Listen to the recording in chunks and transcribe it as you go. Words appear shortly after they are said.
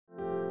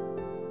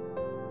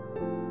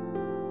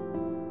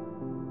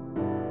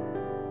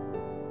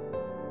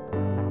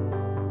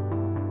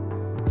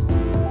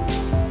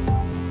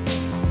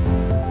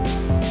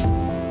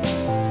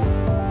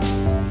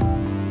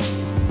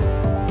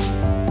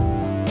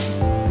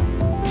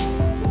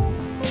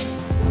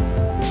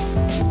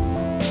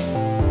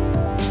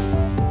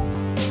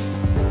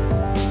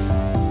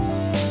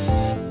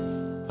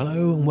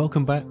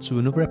welcome back to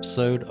another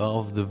episode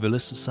of the Villa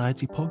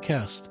Society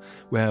podcast,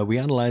 where we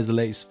analyse the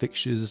latest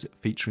fixtures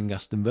featuring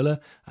Aston Villa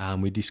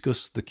and we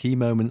discuss the key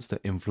moments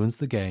that influence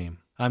the game.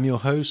 I'm your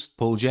host,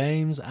 Paul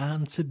James,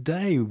 and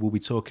today we'll be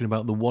talking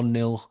about the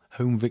 1-0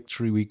 home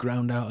victory we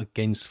ground out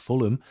against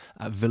Fulham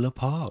at Villa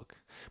Park.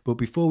 But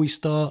before we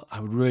start,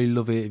 I would really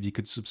love it if you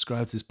could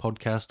subscribe to this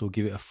podcast or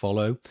give it a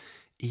follow.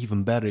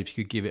 Even better if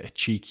you could give it a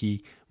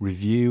cheeky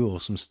review or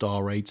some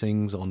star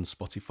ratings on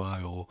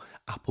Spotify or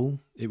Apple.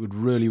 It would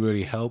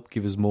really help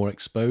give us more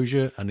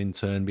exposure and in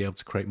turn be able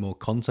to create more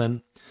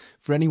content.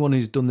 For anyone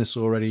who's done this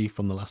already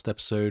from the last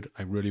episode,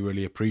 I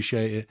really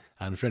appreciate it.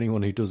 And for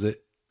anyone who does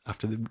it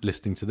after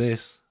listening to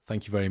this,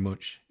 thank you very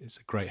much. It's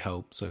a great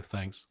help, so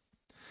thanks.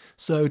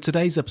 So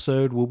today's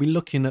episode, we'll be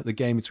looking at the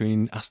game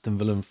between Aston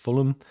Villa and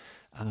Fulham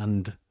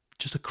and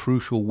just a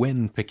crucial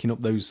win, picking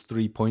up those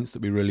 3 points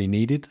that we really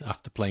needed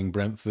after playing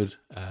Brentford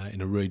in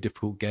a really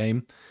difficult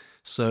game.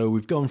 So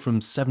we've gone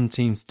from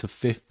 17th to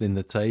 5th in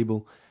the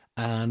table,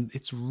 and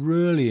it's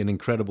really an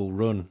incredible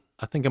run.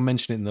 I think I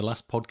mentioned it in the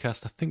last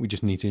podcast. I think we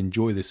just need to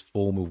enjoy this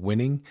form of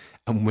winning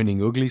and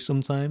winning ugly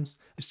sometimes.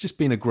 It's just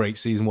been a great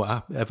season,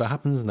 whatever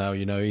happens now.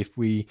 You know, if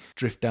we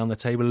drift down the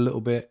table a little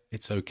bit,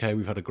 it's okay.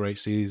 We've had a great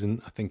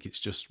season. I think it's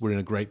just we're in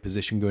a great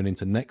position going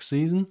into next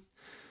season.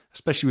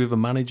 Especially with a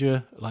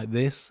manager like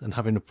this and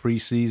having a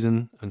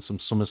pre-season and some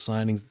summer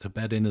signings to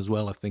bed in as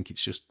well, I think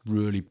it's just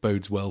really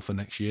bodes well for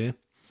next year.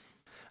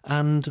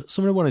 And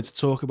something I wanted to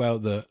talk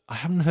about that I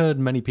haven't heard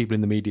many people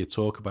in the media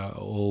talk about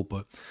at all,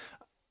 but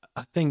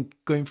I think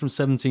going from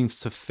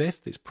 17th to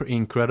 5th, it's pretty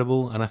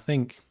incredible. And I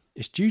think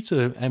it's due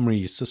to Emery.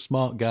 He's a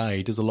smart guy.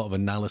 He does a lot of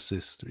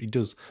analysis. He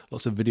does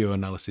lots of video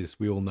analysis.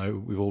 We all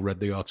know, we've all read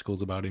the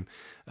articles about him,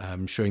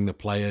 showing the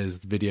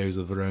players videos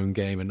of their own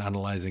game and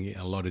analysing it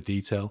in a lot of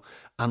detail,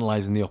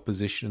 analysing the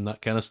opposition and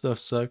that kind of stuff.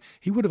 So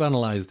he would have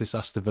analysed this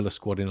Aston Villa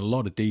squad in a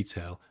lot of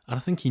detail. And I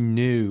think he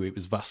knew it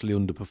was vastly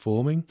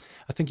underperforming.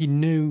 I think he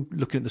knew,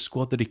 looking at the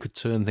squad, that he could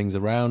turn things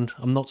around.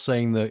 I'm not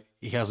saying that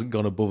he hasn't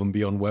gone above and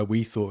beyond where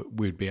we thought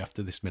we'd be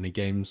after this many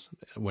games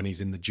when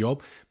he's in the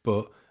job,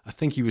 but I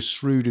think he was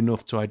shrewd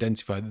enough to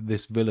identify that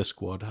this Villa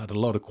squad had a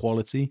lot of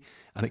quality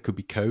and it could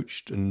be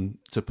coached and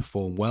to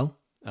perform well.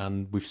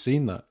 And we've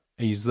seen that.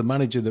 He's the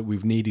manager that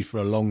we've needed for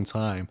a long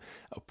time,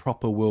 a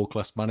proper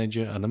world-class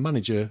manager and a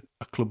manager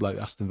a club like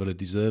Aston Villa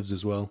deserves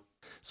as well.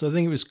 So I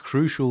think it was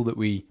crucial that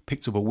we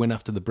picked up a win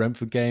after the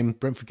Brentford game.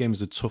 Brentford game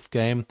was a tough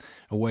game,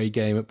 away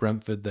game at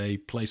Brentford. They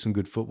play some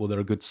good football. They're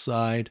a good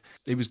side.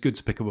 It was good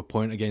to pick up a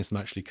point against them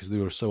actually because they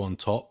were so on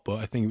top. But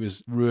I think it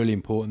was really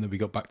important that we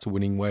got back to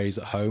winning ways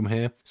at home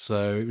here.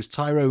 So it was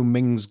Tyrone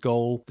Mings'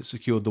 goal that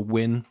secured the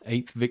win,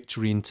 8th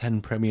victory in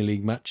 10 Premier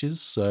League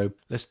matches. So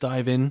let's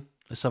dive in.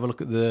 Let's have a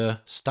look at the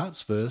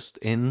stats first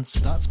in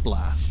Stats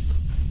Blast.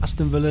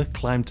 Aston Villa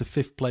climbed to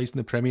 5th place in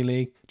the Premier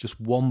League,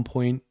 just 1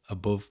 point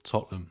above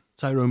Tottenham.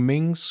 Tyrone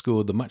Mings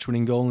scored the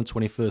match-winning goal in the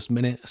 21st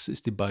minute,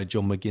 assisted by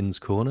John McGinn's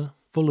corner.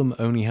 Fulham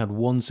only had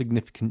one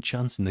significant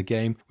chance in the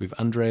game, with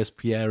Andreas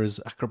Pereira's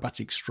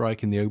acrobatic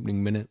strike in the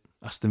opening minute.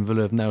 Aston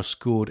Villa have now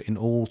scored in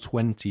all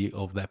 20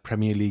 of their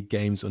Premier League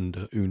games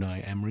under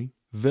Unai Emery.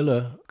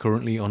 Villa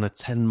currently on a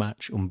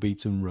 10-match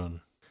unbeaten run.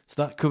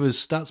 So that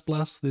covers Stats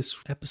Blast this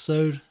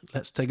episode.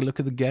 Let's take a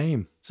look at the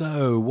game.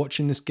 So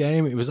watching this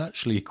game, it was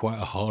actually quite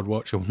a hard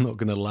watch, I'm not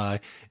going to lie.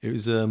 It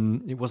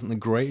wasn't the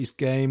greatest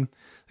game.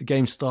 The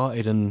game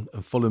started and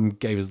Fulham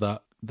gave us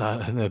that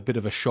a bit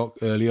of a shock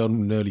early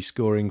on, early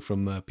scoring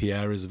from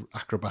Pereira's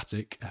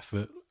acrobatic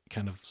effort,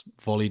 kind of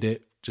volleyed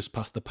it just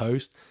past the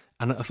post.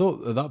 And I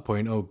thought at that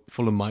point,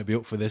 Fulham might be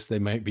up for this. They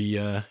might be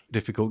a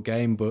difficult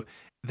game, but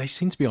they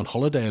seem to be on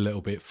holiday a little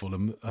bit,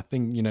 Fulham. I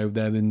think,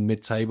 they're in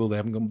mid-table. They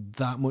haven't got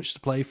that much to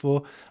play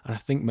for. And I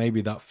think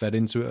maybe that fed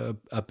into it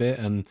a bit.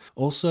 And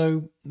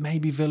also,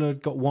 maybe Villa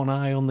had got one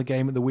eye on the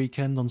game at the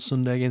weekend on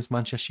Sunday against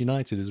Manchester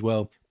United as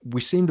well. We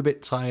seemed a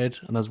bit tired,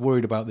 and I was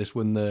worried about this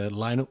when the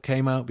lineup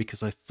came out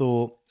because I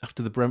thought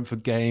after the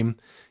Brentford game,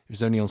 it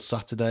was only on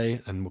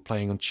Saturday and we're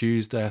playing on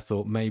Tuesday. I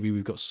thought maybe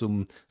we've got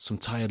some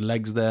tired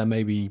legs there.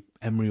 Maybe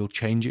Emery will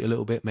change it a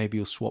little bit. Maybe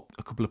he'll swap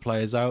a couple of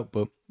players out.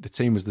 But the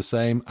team was the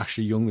same.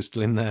 Ashley Young was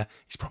still in there.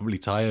 He's probably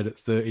tired at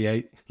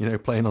 38,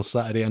 playing on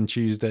Saturday and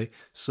Tuesday.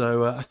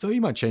 So I thought he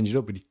might change it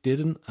up, but he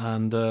didn't.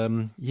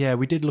 And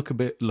we did look a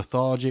bit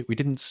lethargic. We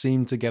didn't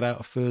seem to get out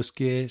of first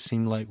gear. It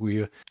seemed like we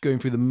were going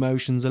through the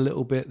motions a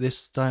little bit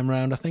this time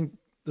round. I think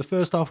the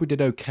first half we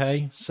did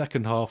okay.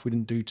 Second half we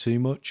didn't do too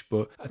much,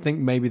 but I think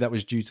maybe that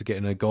was due to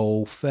getting a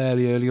goal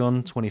fairly early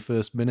on,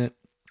 21st minute.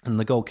 And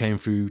the goal came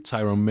through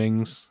Tyrone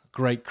Mings.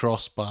 Great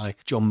cross by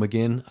John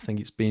McGinn. I think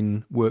it's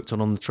been worked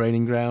on the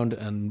training ground,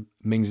 and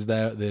Mings is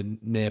there at the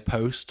near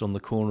post on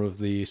the corner of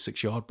the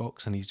 6-yard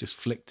box, and he's just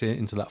flicked it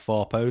into that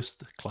far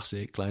post.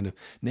 Classic kind of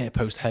near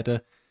post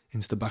header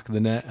into the back of the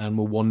net, and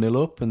we're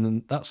 1-0 up. And then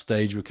at that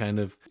stage, we're kind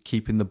of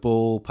keeping the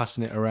ball,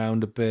 passing it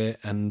around a bit,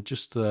 and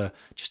just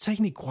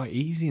taking it quite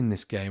easy in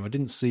this game. I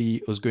didn't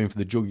see us going for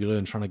the jugular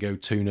and trying to go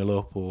 2-0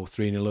 up or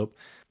 3-0 up.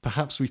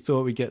 Perhaps we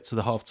thought we'd get to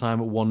the half-time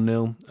at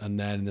 1-0, and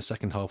then in the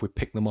second half we'd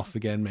pick them off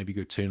again, maybe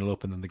go 2-0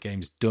 up, and then the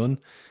game's done.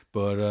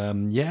 But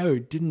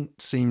it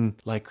didn't seem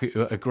like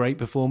a great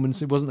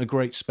performance. It wasn't a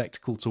great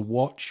spectacle to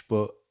watch,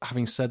 but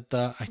having said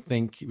that, I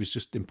think it was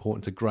just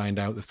important to grind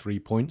out the 3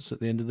 points at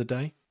the end of the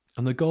day.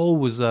 And the goal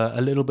was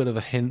a little bit of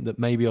a hint that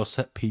maybe our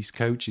set-piece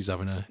coach is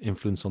having an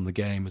influence on the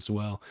game as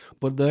well.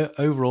 But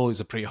overall, it's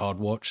a pretty hard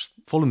watch.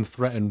 Fulham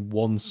threatened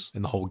once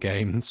in the whole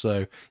game.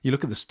 So you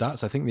look at the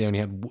stats, I think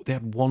they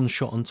had one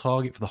shot on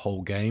target for the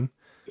whole game.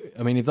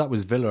 I mean, if that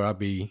was Villa, I'd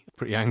be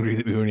pretty angry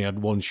that we only had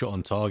one shot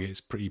on target. It's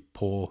pretty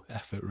poor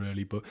effort,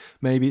 really. But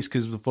maybe it's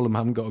because Fulham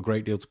haven't got a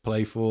great deal to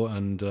play for,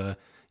 and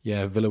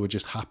Villa were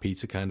just happy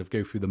to kind of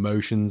go through the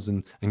motions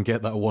and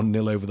get that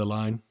 1-0 over the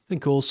line. I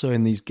think also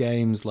in these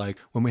games, like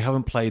when we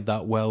haven't played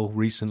that well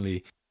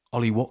recently,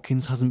 Ollie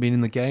Watkins hasn't been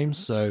in the game.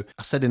 So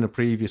I said in a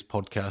previous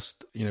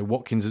podcast,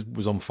 Watkins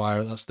was on fire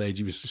at that stage.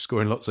 He was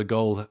scoring lots of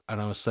goals.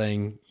 And I was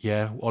saying,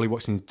 Ollie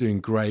Watkins is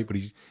doing great, but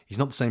he's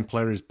not the same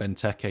player as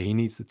Benteke. He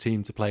needs the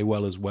team to play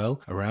well as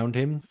well around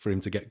him for him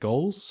to get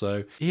goals.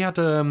 So he had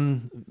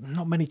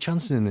not many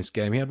chances in this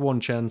game. He had one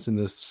chance in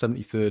the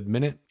 73rd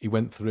minute. He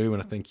went through,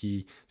 and I think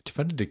the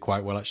defender did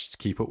quite well actually to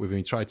keep up with him.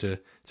 He tried to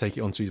take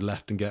it onto his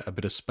left and get a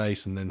bit of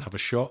space and then have a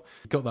shot.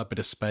 He got that bit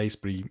of space,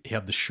 but he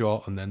had the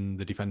shot, and then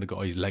the defender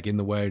got his leg in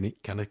the way, and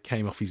it kind of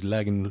came off his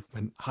leg and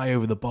went high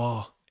over the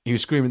bar. He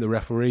was screaming at the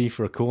referee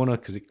for a corner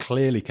because it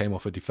clearly came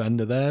off a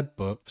defender there,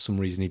 but for some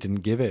reason he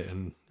didn't give it.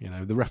 And,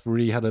 the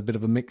referee had a bit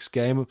of a mixed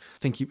game. I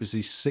think it was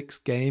his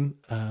 6th game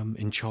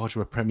in charge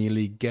of a Premier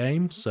League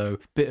game. So a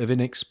bit of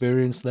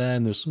inexperience there,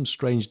 and there's some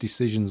strange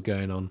decisions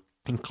going on,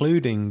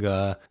 including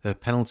the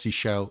penalty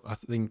shout. I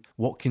think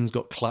Watkins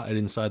got clattered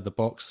inside the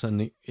box,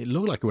 and it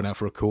looked like it went out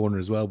for a corner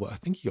as well, but I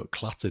think he got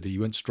clattered. He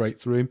went straight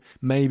through him.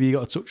 Maybe he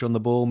got a touch on the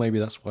ball. Maybe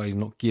that's why he's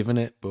not giving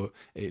it, but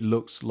it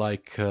looks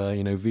like,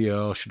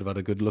 VAR should have had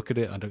a good look at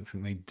it. I don't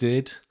think they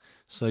did.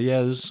 So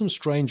there's some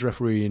strange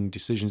refereeing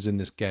decisions in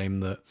this game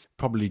that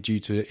probably due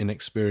to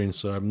inexperience.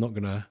 So I'm not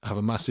going to have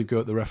a massive go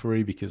at the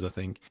referee because I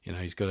think,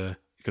 he's got to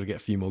get a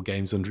few more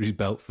games under his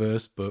belt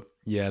first. But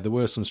there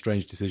were some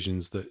strange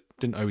decisions that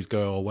didn't always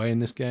go our way in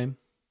this game.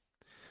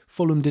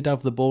 Fulham did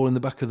have the ball in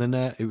the back of the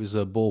net. It was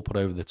a ball put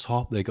over the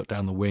top. They got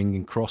down the wing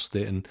and crossed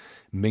it, and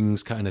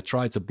Mings kind of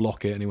tried to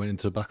block it, and he went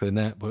into the back of the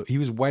net, but he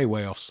was way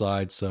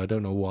offside, so I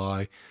don't know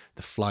why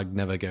the flag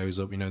never goes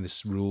up.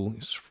 This rule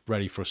is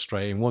very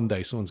frustrating. One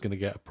day someone's going to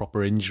get a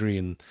proper injury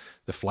and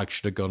the flag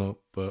should have gone up,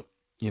 but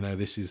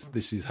this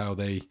is how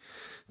they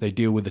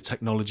deal with the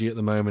technology at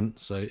the moment,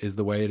 so it is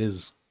the way it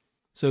is.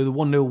 So the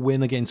 1-0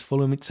 win against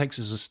Fulham, it takes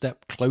us a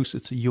step closer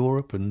to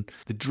Europe and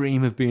the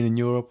dream of being in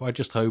Europe. I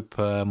just hope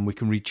we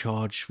can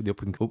recharge for the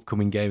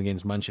upcoming game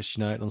against Manchester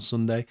United on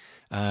Sunday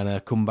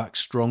and come back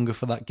stronger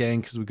for that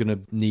game, because we're going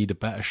to need a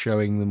better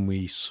showing than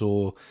we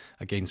saw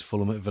against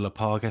Fulham at Villa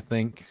Park, I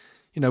think.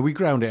 We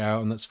ground it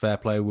out, and that's fair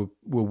play. We're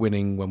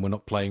winning when we're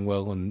not playing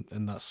well, and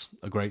that's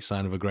a great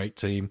sign of a great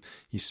team.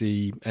 You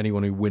see,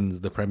 anyone who wins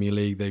the Premier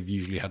League, they've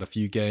usually had a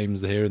few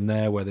games here and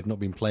there where they've not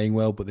been playing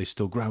well, but they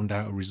still ground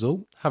out a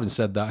result. Having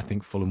said that, I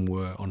think Fulham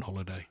were on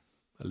holiday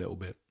a little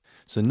bit.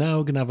 So now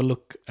we're going to have a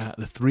look at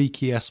the 3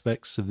 key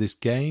aspects of this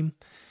game.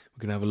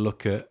 We're going to have a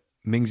look at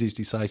Mings'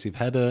 decisive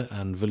header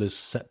and Villa's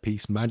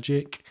set-piece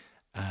magic,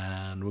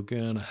 and we're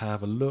going to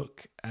have a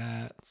look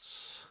at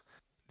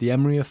the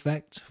Emery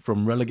effect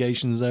from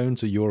relegation zone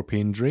to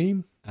European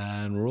dream.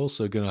 And we're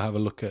also going to have a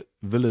look at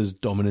Villa's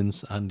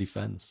dominance and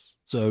defence.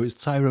 So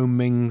it's Tyrone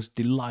Mings'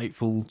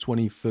 delightful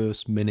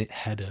 21st minute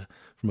header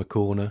from a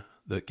corner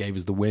that gave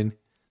us the win.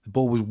 The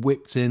ball was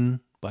whipped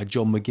in by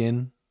John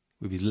McGinn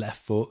with his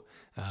left foot,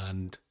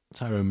 and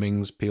Tyrone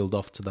Mings peeled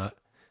off to that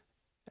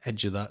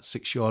edge of that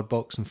 6-yard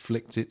box and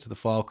flicked it to the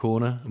far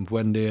corner. And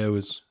Buendia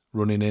was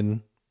running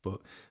in, but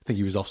I think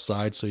he was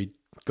offside, so he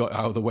got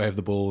out of the way of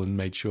the ball and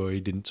made sure he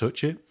didn't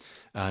touch it,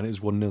 and it was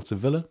 1-0 to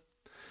Villa.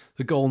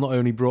 The goal not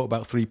only brought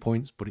about 3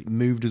 points, but it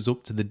moved us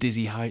up to the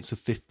dizzy heights of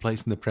 5th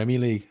place in the Premier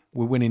League.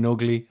 We're winning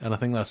ugly, and I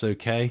think that's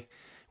okay. It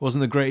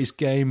wasn't the greatest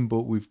game,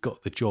 but we've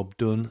got the job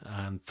done,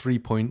 and 3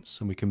 points,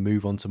 and we can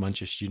move on to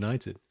Manchester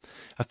United.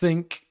 I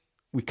think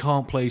we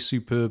can't play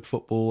superb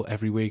football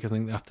every week. I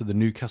think after the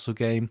Newcastle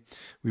game,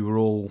 we were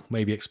all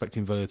maybe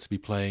expecting Villa to be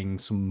playing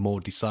some more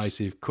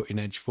decisive,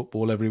 cutting-edge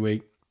football every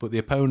week. But the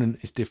opponent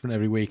is different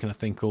every week, and I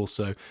think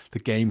also the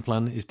game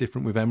plan is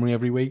different with Emery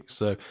every week.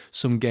 So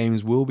some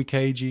games will be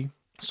cagey,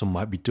 some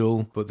might be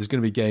dull, but there's going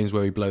to be games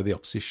where we blow the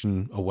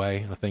opposition away,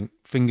 and I think,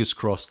 fingers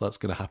crossed, that's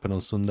going to happen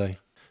on Sunday.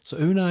 So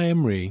Unai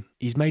Emery,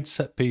 he's made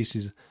set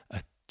pieces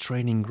a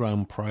training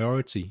ground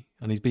priority,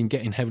 and he's been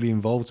getting heavily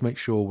involved to make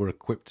sure we're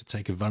equipped to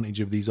take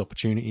advantage of these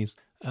opportunities.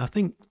 I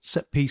think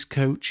set-piece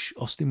coach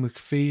Austin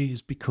McPhee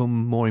has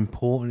become more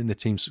important in the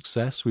team's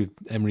success, with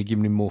Emery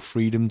giving him more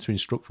freedom to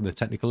instruct from the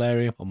technical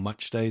area on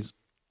match days.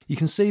 You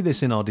can see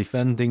this in our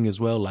defending as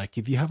well. Like,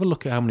 if you have a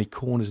look at how many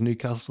corners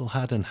Newcastle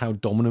had and how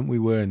dominant we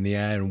were in the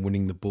air and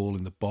winning the ball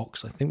in the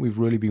box, I think we've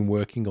really been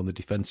working on the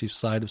defensive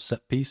side of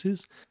set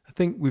pieces. I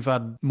think we've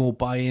had more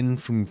buy-in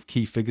from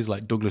key figures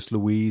like Douglas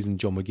Luiz and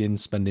John McGinn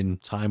spending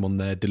time on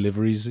their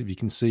deliveries. If you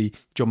can see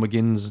John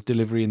McGinn's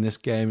delivery in this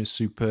game, is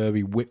superb.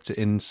 He whipped it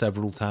in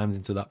several times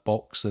into that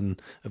box,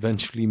 and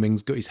eventually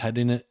Mings got his head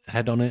on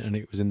it, and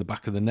it was in the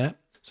back of the net.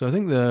 So I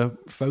think the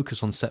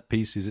focus on set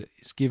pieces,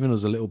 it's given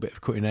us a little bit of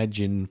cutting edge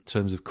in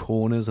terms of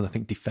corners, and I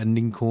think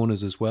defending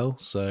corners as well.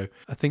 So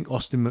I think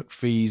Austin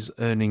McPhee's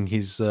earning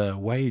his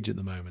wage at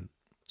the moment.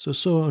 So I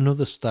saw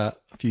another stat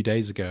a few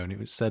days ago, and it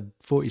was said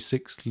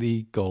 46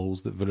 league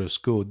goals that Villa have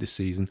scored this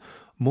season,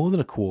 more than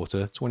a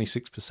quarter,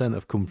 26%,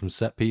 have come from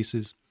set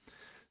pieces.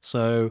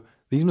 So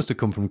these must have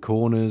come from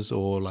corners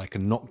or like a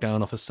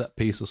knockdown off a set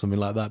piece or something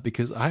like that,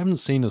 because I haven't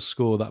seen us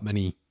score that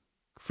many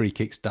free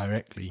kicks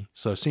directly.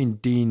 So I've seen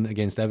Dean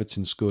against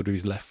Everton scored with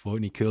his left foot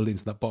and he curled it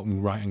into that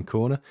bottom right-hand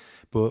corner.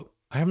 But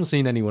I haven't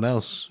seen anyone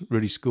else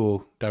really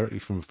score directly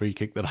from a free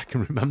kick that I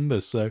can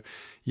remember. So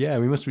yeah,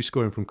 we must be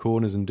scoring from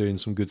corners and doing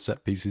some good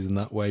set pieces in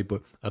that way.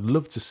 But I'd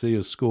love to see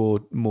us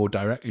score more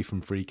directly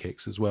from free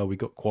kicks as well. We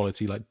got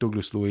quality like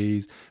Douglas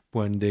Luiz,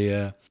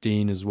 Buendia,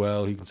 Dean as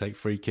well, who can take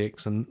free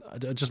kicks. And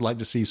I'd just like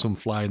to see some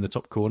fly in the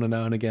top corner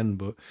now and again.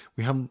 But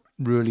we haven't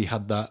really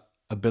had that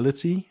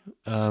ability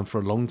for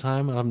a long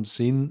time. I haven't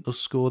seen us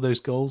score those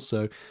goals.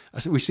 So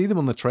we see them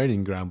on the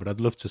training ground, but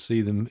I'd love to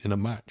see them in a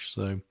match.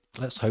 So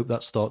let's hope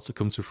that starts to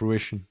come to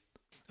fruition.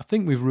 I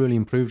think we've really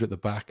improved at the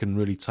back and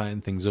really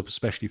tightened things up,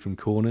 especially from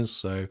corners.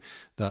 So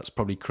that's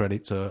probably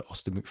credit to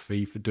Austin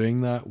McPhee for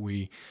doing that.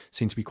 We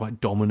seem to be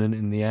quite dominant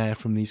in the air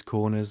from these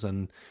corners,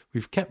 and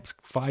we've kept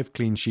 5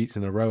 clean sheets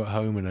in a row at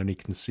home and only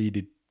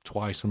conceded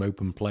twice from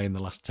open play in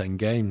the last 10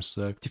 games.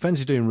 So defence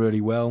is doing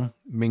really well.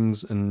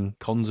 Mings and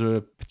Konza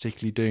are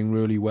particularly doing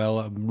really well.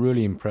 I'm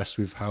really impressed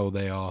with how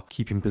they are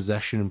keeping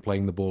possession and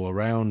playing the ball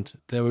around.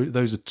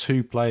 Those are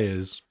 2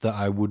 players that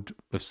I would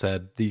have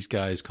said, these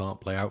guys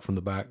can't play out from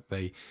the back.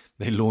 They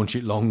launch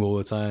it long all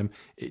the time.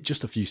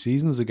 Just a few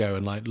seasons ago,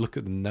 and like, look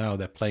at them now.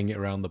 They're playing it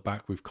around the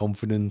back with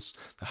confidence.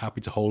 They're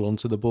happy to hold on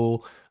to the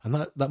ball. And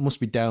that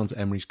must be down to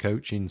Emery's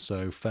coaching.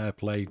 So fair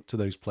play to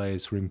those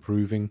players for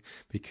improving,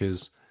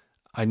 because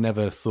I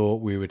never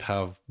thought we would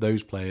have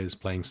those players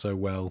playing so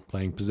well,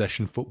 playing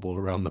possession football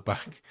around the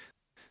back.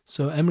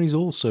 So Emery's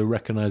also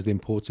recognised the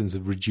importance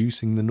of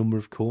reducing the number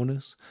of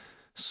corners.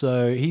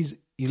 So he's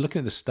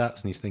looking at the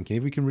stats and he's thinking,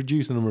 if we can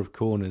reduce the number of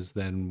corners,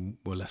 then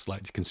we're less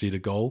likely to concede a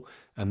goal.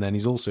 And then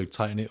he's also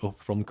tightening it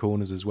up from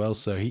corners as well.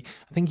 So I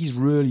think he's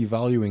really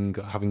valuing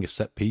having a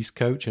set-piece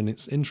coach. And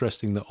it's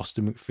interesting that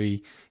Austin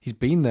McPhee, he's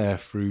been there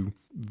through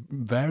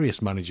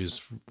various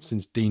managers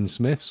since Dean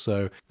Smith.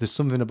 So there's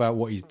something about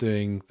what he's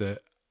doing that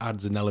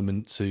adds an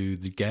element to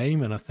the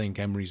game, and I think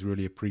Emery's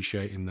really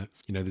appreciating that,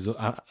 there's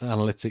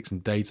analytics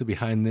and data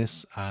behind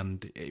this,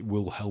 and it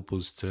will help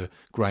us to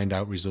grind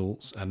out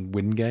results and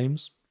win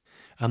games.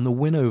 And the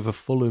win over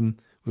Fulham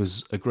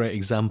was a great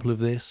example of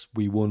this.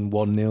 We won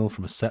 1-0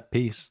 from a set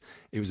piece.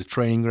 It was a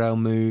training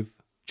ground move.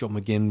 John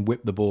McGinn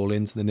whipped the ball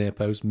into the near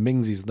post.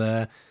 Mings is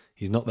there.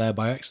 He's not there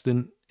by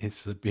accident.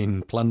 It's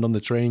been planned on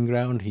the training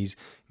ground. He's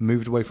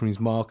moved away from his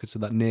marker to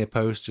that near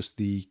post, just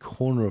the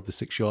corner of the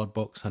 6-yard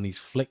box, and he's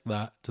flicked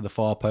that to the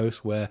far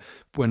post where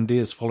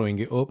Buendia's following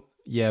it up.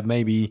 Yeah,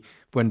 maybe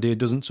Buendia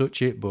doesn't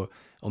touch it, but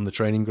on the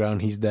training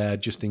ground, he's there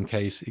just in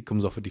case it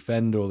comes off a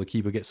defender or the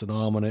keeper gets an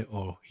arm on it,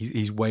 or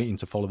he's waiting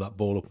to follow that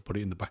ball up and put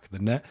it in the back of the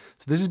net.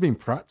 So this has been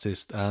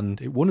practiced, and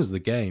it won us the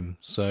game.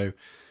 So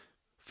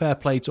fair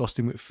play to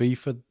Austin McPhee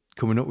for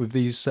coming up with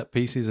these set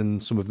pieces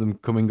and some of them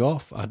coming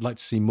off. I'd like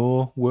to see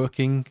more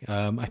working.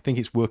 I think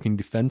it's working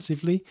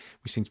defensively.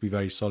 We seem to be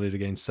very solid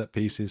against set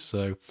pieces.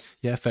 So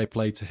yeah, fair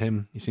play to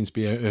him. He seems to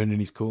be earning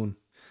his corn.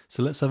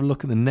 So let's have a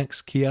look at the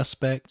next key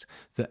aspect,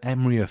 the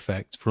Emery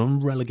effect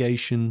from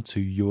relegation to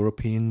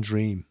European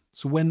dream.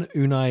 So when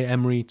Unai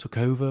Emery took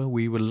over,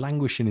 we were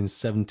languishing in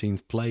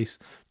 17th place,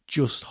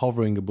 just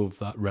hovering above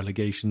that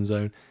relegation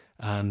zone.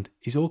 And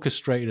he's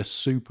orchestrated a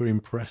super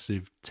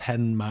impressive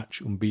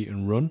 10-match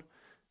unbeaten run,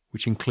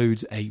 which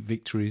includes 8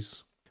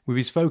 victories. With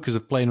his focus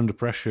of playing under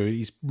pressure,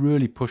 he's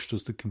really pushed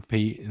us to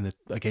compete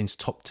against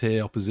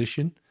top-tier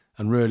opposition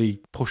and really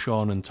push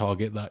on and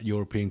target that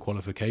European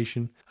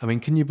qualification. I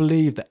mean, can you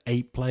believe that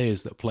 8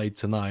 players that played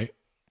tonight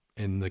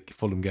in the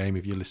Fulham game,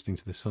 if you're listening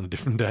to this on a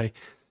different day,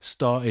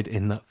 started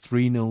in that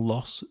 3-0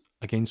 loss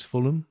against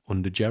Fulham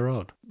under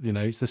Gerrard?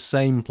 It's the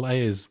same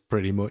players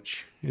pretty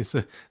much. It's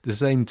the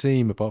same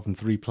team apart from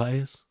 3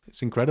 players.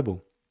 It's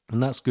incredible.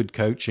 And that's good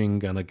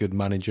coaching and a good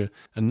manager.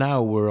 And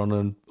now we're on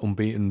an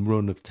unbeaten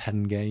run of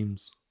 10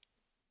 games.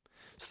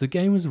 So the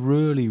game was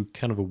really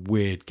kind of a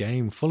weird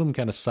game. Fulham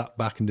kind of sat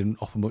back and didn't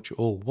offer much at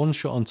all. 1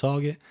 shot on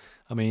target.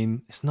 I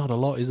mean, it's not a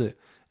lot, is it?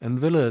 And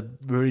Villa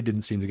really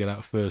didn't seem to get out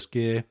of first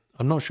gear.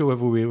 I'm not sure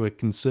whether we were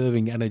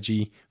conserving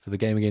energy for the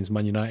game against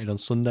Man United on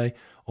Sunday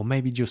or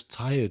maybe just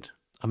tired.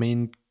 I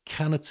mean,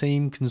 can a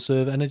team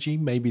conserve energy?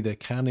 Maybe they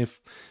can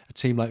if a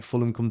team like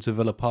Fulham come to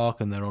Villa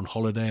Park and they're on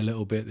holiday a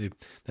little bit.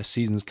 Their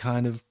season's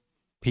kind of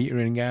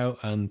petering out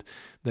and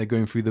they're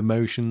going through the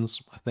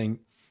motions. I think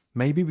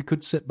maybe we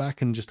could sit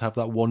back and just have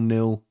that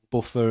 1-0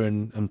 buffer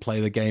and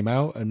play the game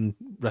out and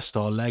rest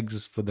our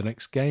legs for the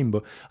next game.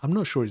 But I'm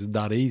not sure it's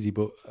that easy,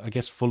 but I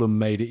guess Fulham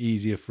made it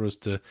easier for us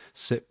to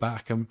sit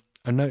back. And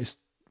I noticed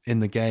in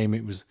the game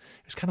it was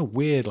kind of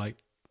weird. Like,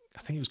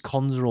 I think it was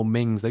Konza or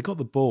Mings. They got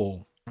the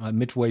ball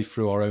midway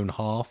through our own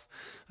half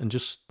and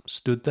just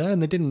stood there,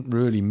 and they didn't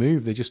really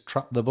move. They just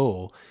trapped the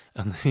ball,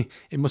 and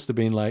it must have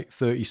been like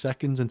 30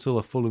 seconds until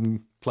a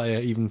Fulham player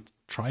even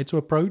tried to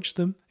approach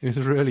them. It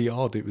was really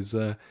odd. It was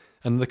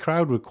and the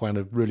crowd were kind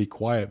of really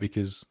quiet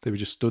because they were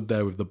just stood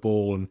there with the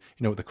ball, and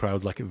you know what the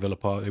crowd's like at Villa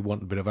Park. They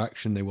want a bit of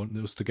action. They want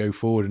us to go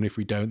forward, and if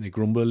we don't, they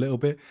grumble a little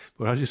bit.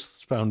 But I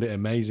just found it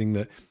amazing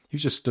that he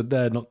just stood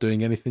there not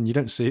doing anything. You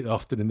don't see it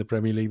often in the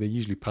Premier League. They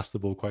usually pass the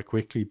ball quite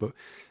quickly, but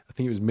I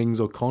think it was Mings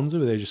or Konza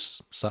where they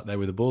just sat there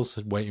with the ball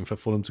waiting for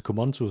Fulham to come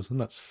on to us,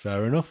 and that's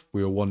fair enough.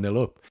 We were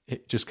 1-0 up.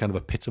 It just kind of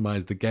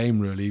epitomised the game,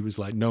 really. It was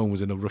like no one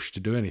was in a rush to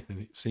do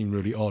anything. It seemed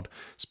really odd,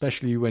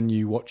 especially when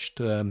you watched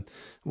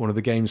one of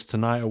the games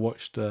tonight. I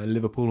watched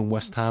Liverpool and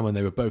West Ham, and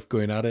they were both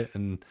going at it,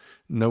 and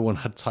no one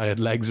had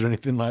tired legs or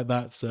anything like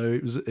that. So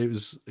it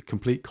was a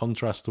complete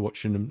contrast to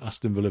watching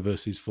Aston Villa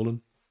versus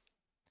Fulham.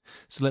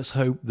 So let's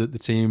hope that the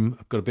team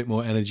have got a bit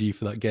more energy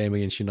for that game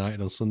against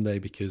United on Sunday,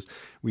 because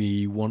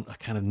we want a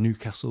kind of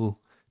Newcastle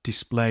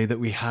display that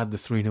we had, the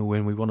 3-0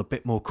 win. We want a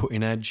bit more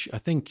cutting edge. I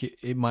think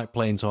it might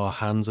play into our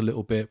hands a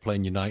little bit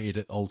playing United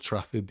at Old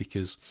Trafford,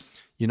 because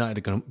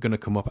United are going to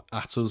come up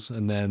at us,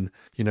 and then,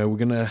 you know, we're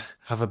going to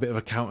have a bit of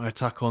a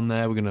counter-attack on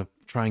there. We're going to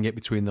try and get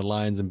between the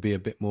lines and be a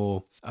bit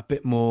more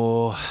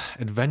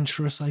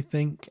adventurous, I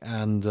think.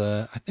 And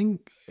I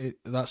think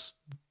that's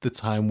the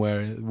time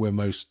where we're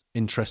most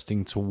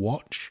interesting to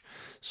watch.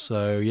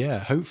 So yeah,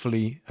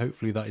 hopefully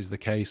that is the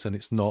case, and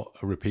it's not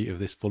a repeat of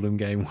this Fulham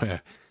game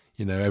where,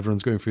 you know,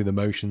 everyone's going through the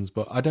motions.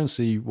 But I don't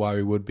see why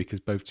we would,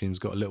 because both teams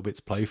got a little bit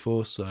to play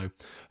for. So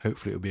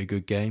hopefully it'll be a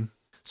good game.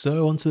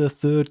 So on to the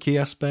third key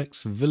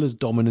aspects, Villa's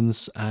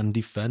dominance and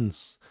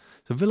defence.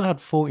 So Villa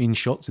had 14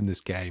 shots in this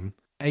game,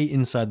 8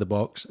 inside the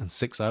box and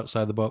 6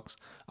 outside the box.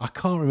 I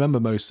can't remember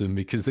most of them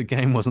because the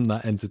game wasn't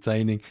that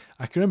entertaining.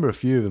 I can remember a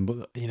few of them,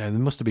 but you know, they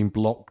must have been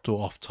blocked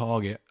or off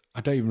target.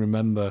 I don't even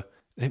remember.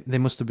 They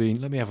must have been,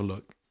 let me have a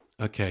look.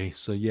 Okay,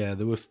 so yeah,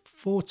 there were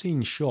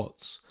 14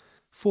 shots.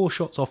 4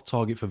 shots off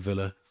target for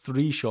Villa,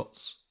 3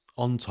 shots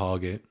on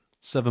target,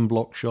 7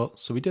 block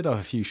shots. So we did have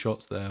a few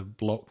shots there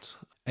blocked.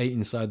 8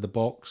 inside the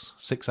box,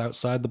 6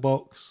 outside the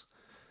box.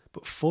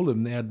 But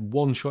Fulham, they had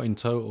 1 shot in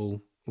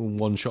total,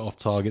 1 shot off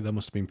target. That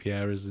must have been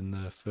Pierre's in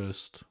the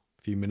first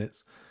few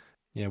minutes.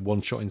 Yeah,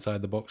 1 shot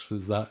inside the box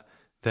was that.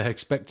 Their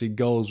expected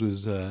goals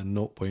was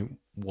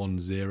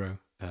 0.10.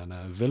 And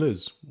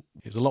Villa's,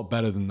 it was a lot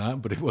better than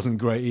that, but it wasn't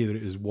great either.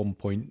 It was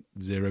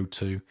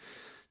 1.02,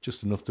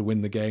 just enough to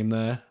win the game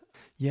there.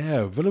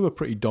 Yeah, Villa were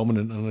pretty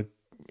dominant, and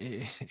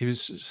it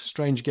was a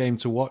strange game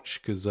to watch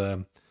because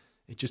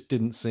it just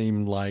didn't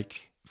seem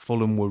like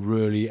Fulham were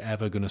really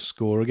ever going to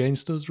score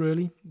against us,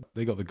 really.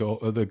 They got the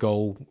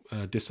goal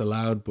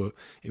disallowed, but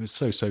it was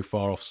so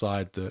far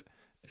offside that,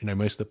 you know,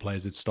 most of the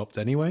players had stopped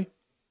anyway.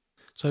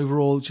 So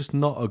overall, just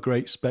not a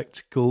great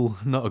spectacle,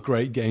 not a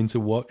great game to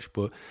watch,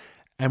 but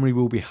Emery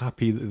will be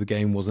happy that the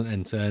game wasn't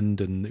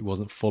end-to-end and it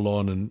wasn't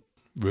full-on and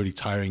really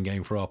tiring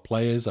game for our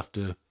players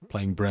after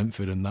playing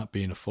Brentford and that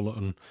being a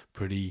full-on,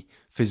 pretty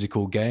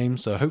physical game.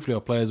 So hopefully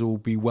our players will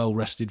be well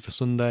rested for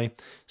Sunday,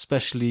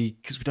 especially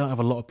because we don't have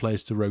a lot of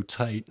players to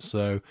rotate.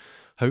 So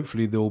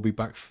hopefully they'll be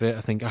back fit.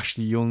 I think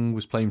Ashley Young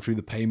was playing through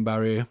the pain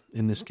barrier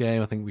in this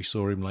game. I think we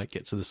saw him like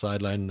get to the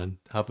sideline and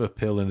have a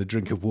pill and a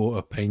drink of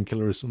water,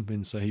 painkiller or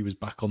something. So he was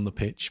back on the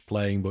pitch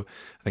playing, but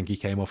I think he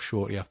came off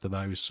shortly after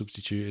that. He was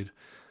substituted.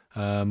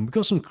 We've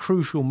got some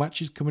crucial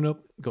matches coming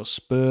up. We've got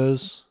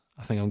Spurs.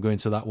 I think I'm going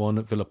to that one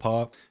at Villa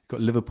Park. We've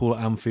got Liverpool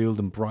at Anfield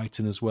and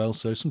Brighton as well.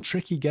 So some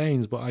tricky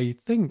games, but I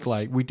think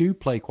like we do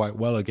play quite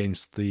well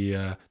against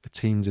the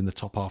teams in the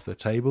top half of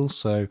the table.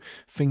 So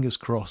fingers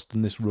crossed,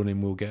 in this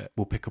running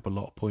we'll pick up a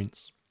lot of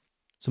points.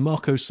 So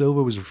Marco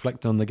Silva was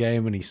reflecting on the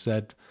game and he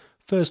said,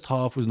 "First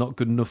half was not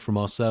good enough from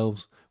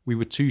ourselves. We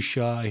were too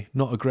shy,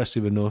 not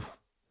aggressive enough.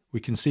 We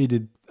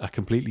conceded a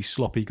completely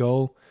sloppy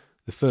goal.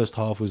 The first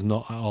half was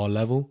not at our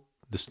level,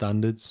 the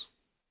standards."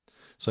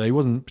 So he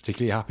wasn't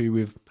particularly happy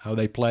with how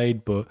they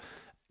played, but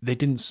they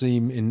didn't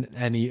seem in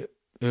any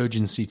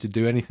urgency to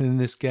do anything in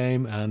this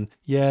game. And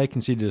yeah,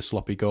 conceded a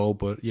sloppy goal,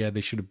 but yeah, they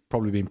should have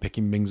probably been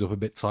picking Mings up a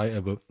bit tighter.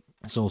 But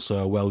it's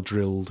also a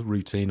well-drilled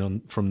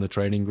routine from the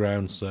training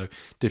ground, so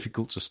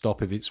difficult to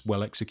stop if it's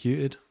well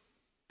executed.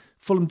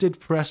 Fulham did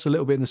press a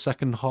little bit in the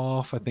second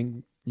half. I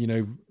think, you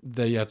know,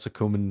 they had to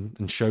come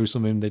and show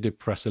something. They did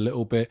press a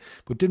little bit,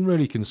 but didn't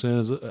really concern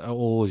us at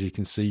all, as you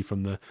can see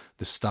from the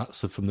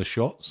stats from the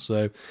shots.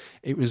 So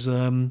it was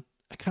a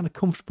kind of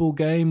comfortable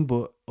game,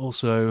 but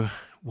also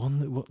one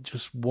that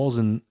just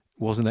wasn't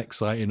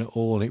exciting at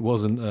all. And it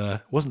wasn't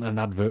an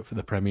advert for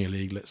the Premier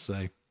League, let's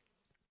say.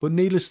 But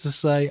needless to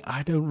say,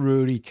 I don't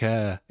really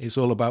care. It's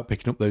all about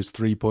picking up those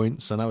 3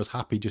 points, and I was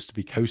happy just to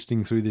be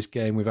coasting through this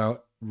game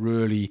without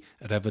really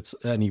at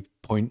any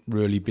point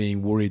really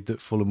being worried that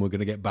Fulham were going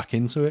to get back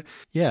into it.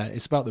 Yeah,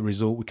 it's about the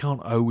result. We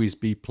can't always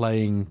be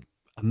playing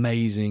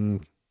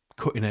amazing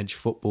cutting edge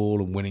football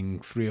and winning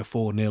 3 or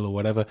 4-0 or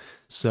whatever.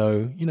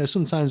 So,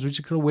 sometimes we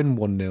just gotta win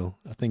 1-0.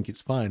 I think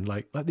it's fine.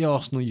 Like the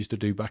Arsenal used to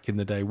do back in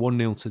the day,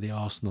 1-0 to the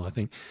Arsenal. I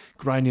think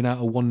grinding out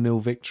a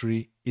 1-0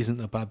 victory isn't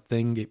a bad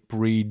thing. It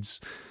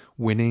breeds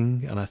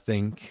winning, and I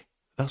think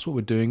that's what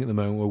we're doing at the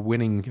moment. We're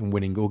winning and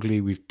winning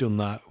ugly. We've done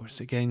that.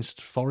 It's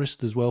against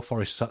Forest as well.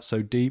 Forest sat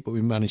so deep, but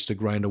we managed to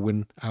grind a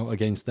win out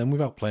against them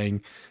without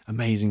playing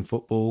amazing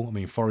football. I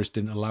mean, Forest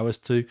didn't allow us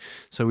to.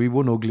 So we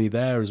won ugly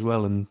there as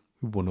well, and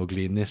we won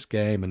ugly in this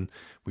game, and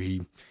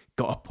we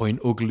got a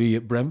point ugly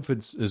at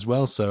Brentford as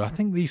well. So I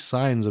think these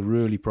signs are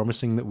really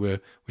promising that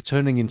we're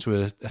turning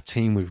into a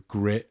team with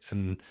grit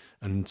and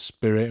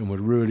spirit, and we're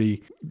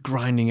really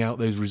grinding out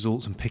those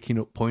results and picking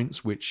up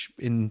points, which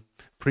in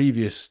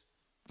previous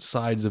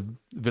sides of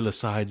Villa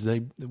sides,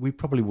 we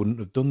probably wouldn't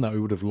have done that. We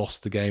would have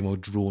lost the game or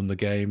drawn the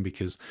game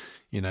because,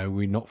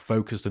 we're not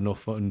focused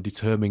enough and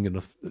determined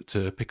enough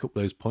to pick up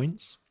those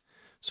points.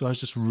 So I was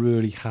just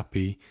really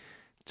happy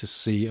to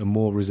see a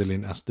more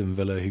resilient Aston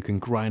Villa who can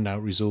grind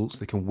out results,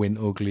 they can win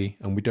ugly,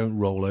 and we don't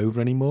roll over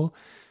anymore.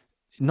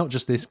 Not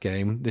just this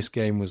game. This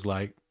game was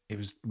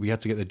we had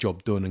to get the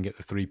job done and get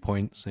the 3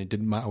 points, and it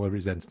didn't matter whether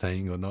it's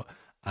entertaining or not.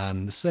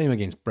 And the same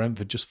against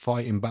Brentford, just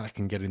fighting back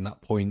and getting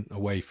that point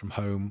away from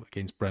home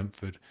against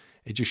Brentford.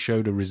 It just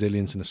showed a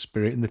resilience and a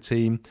spirit in the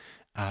team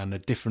and a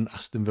different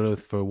Aston Villa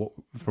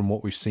from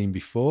what we've seen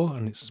before.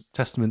 And it's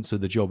testament to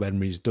the job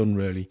Emery's done,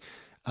 really.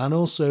 And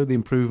also the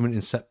improvement in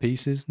set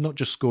pieces, not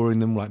just scoring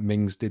them like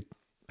Mings did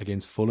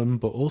against Fulham,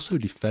 but also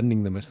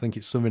defending them. I think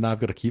it's something I've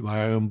got to keep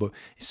my eye on, but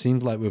it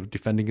seems like we're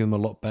defending them a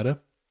lot better.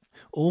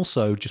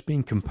 Also, just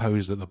being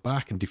composed at the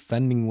back and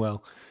defending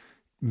well.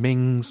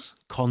 Mings,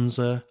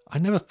 Konza, I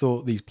never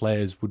thought these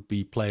players would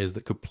be players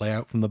that could play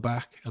out from the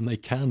back, and they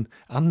can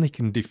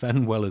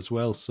defend well as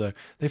well. So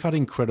they've had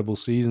incredible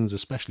seasons,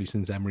 especially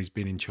since Emery's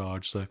been in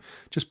charge. So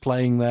just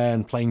playing there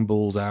and playing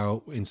balls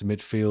out into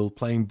midfield,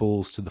 playing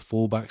balls to the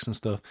fullbacks and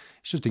stuff,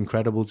 it's just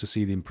incredible to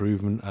see the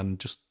improvement and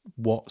just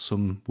what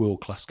some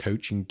world-class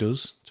coaching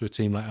does to a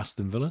team like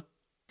Aston Villa.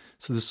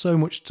 So there's so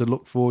much to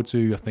look forward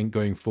to, I think,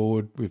 going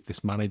forward with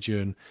this manager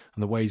and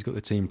the way he's got the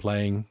team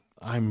playing.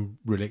 I'm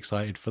really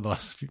excited for the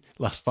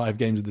last 5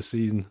 games of the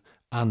season,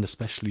 and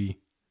especially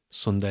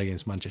Sunday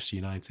against Manchester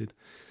United.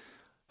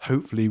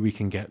 Hopefully we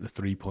can get the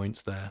 3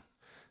 points there.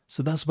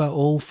 So that's about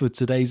all for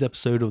today's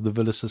episode of the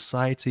Villa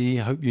Society.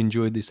 I hope you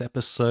enjoyed this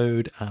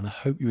episode, and I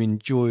hope you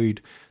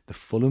enjoyed the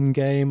Fulham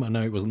game. I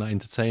know it wasn't that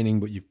entertaining,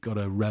 but you've got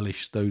to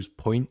relish those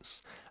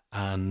points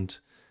and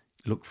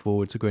look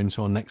forward to going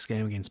to our next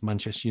game against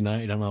Manchester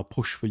United and our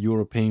push for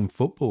European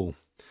football.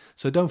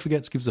 So don't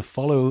forget to give us a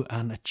follow,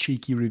 and a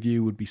cheeky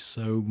review would be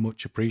so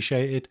much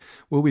appreciated.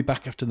 We'll be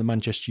back after the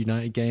Manchester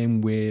United game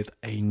with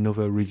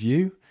another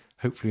review.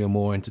 Hopefully a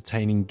more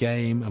entertaining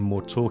game and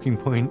more talking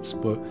points.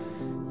 But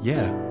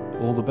yeah,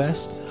 all the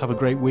best. Have a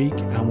great week,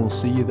 and we'll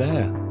see you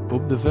there.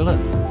 Up the Villa.